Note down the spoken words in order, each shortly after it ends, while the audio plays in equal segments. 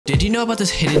Did you know about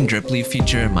this hidden drip leaf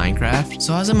feature in Minecraft?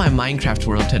 So I was in my Minecraft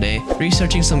world today,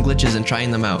 researching some glitches and trying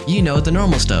them out. You know, the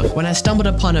normal stuff. When I stumbled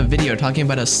upon a video talking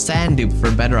about a sand dupe for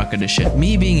Bedrock Edition.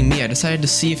 Me being me, I decided to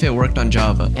see if it worked on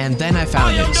Java. And then I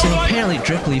found it. So apparently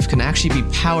drip leaf can actually be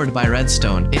powered by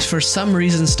redstone. It for some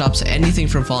reason stops anything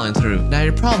from falling through. Now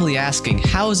you're probably asking,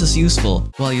 how is this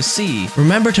useful? Well, you see,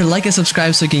 remember to like and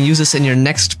subscribe so you can use this in your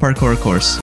next parkour course.